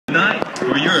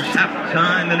for your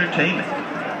halftime entertainment,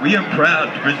 we are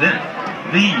proud to present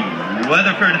the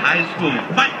Weatherford High School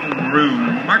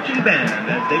Kangaroo Marching Band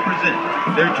as they present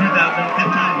their 2015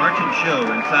 marching show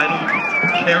entitled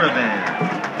Caravan.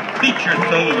 Featured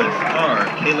soloists are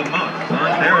Kayla Moss on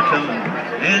baritone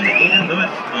and Aiden Lewis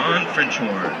on French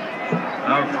horn.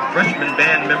 Our freshman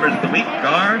band members of the week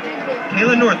are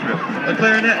Kayla Northrup from the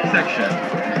clarinet section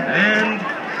and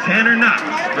Tanner Knox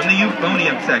from the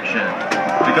euphonium section.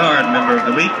 The guard member of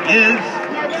the week is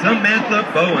Samantha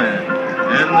Bowen,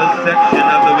 and the section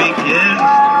of the week is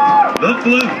the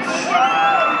flutes.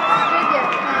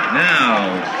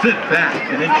 Now, sit back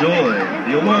and enjoy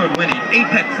the award-winning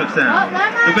apex of sound,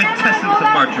 the quintessence of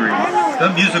marchery,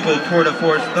 the musical tour de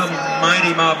force, the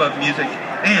mighty mob of music,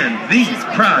 and the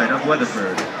pride of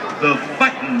Weatherford, the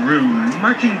Kangaroo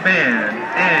Marching Band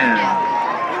and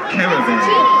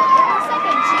Caravan.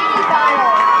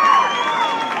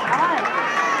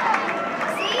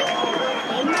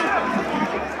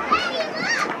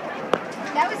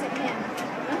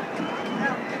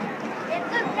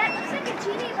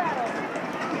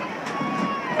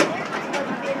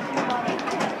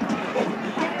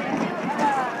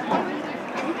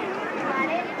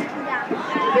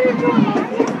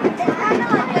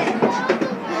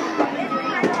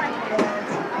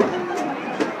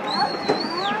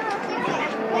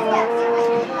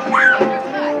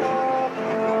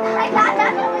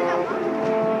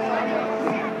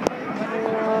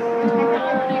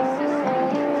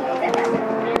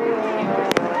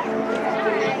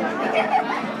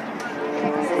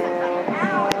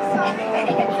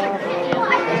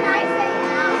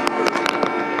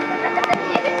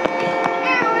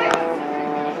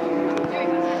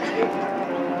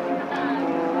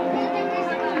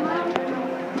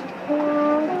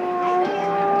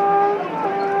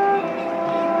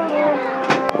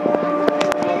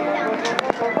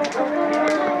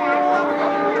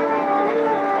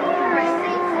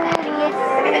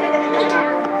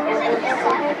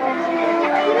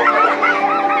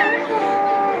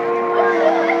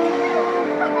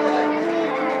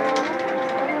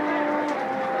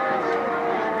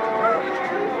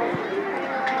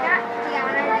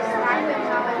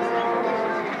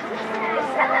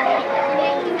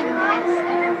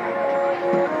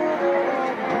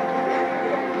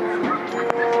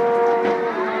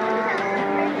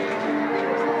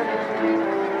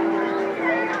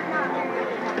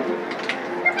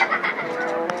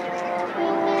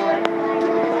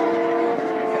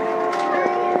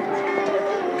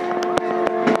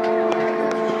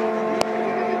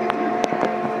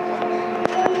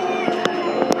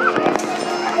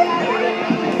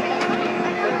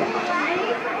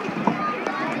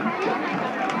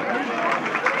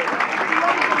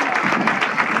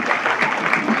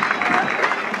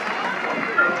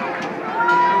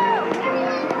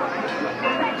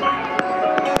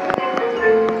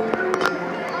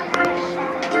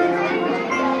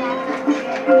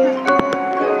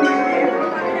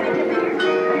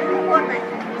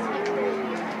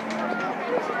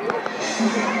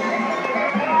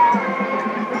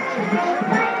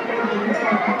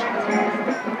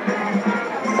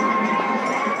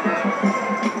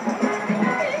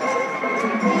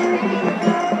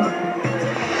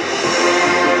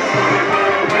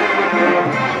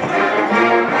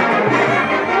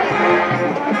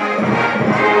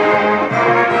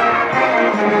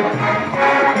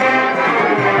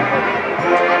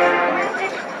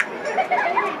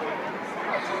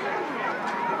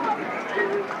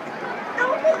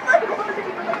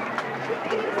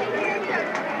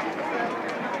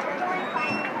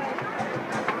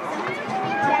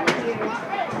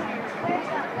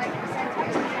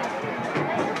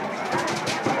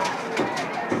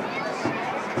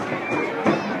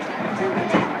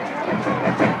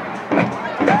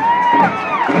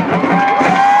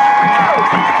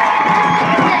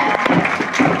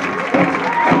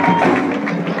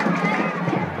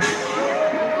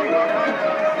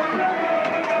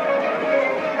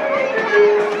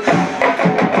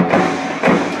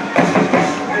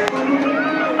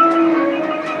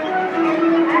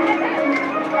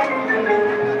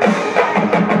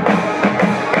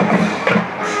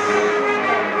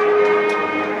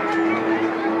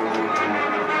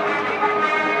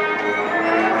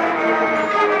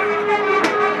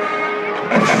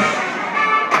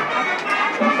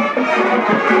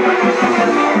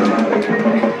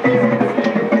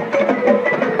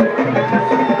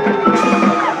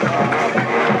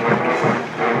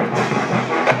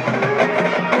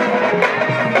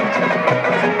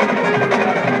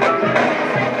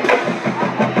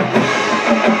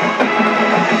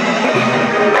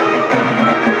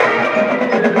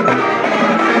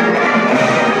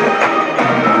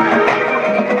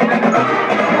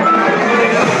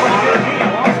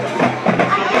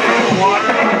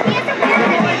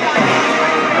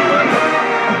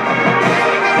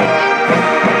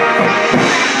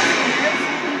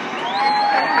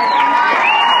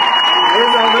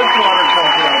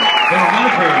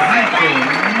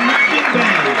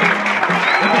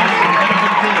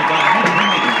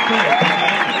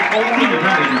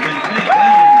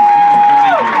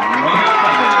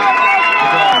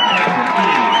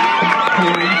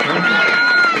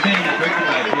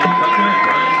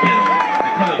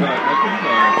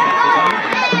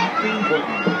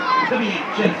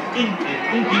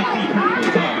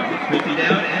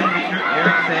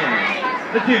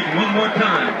 Let's hear it one more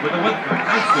time for the Weatherford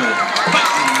High School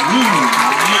Fighting Room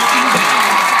Marching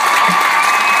Band.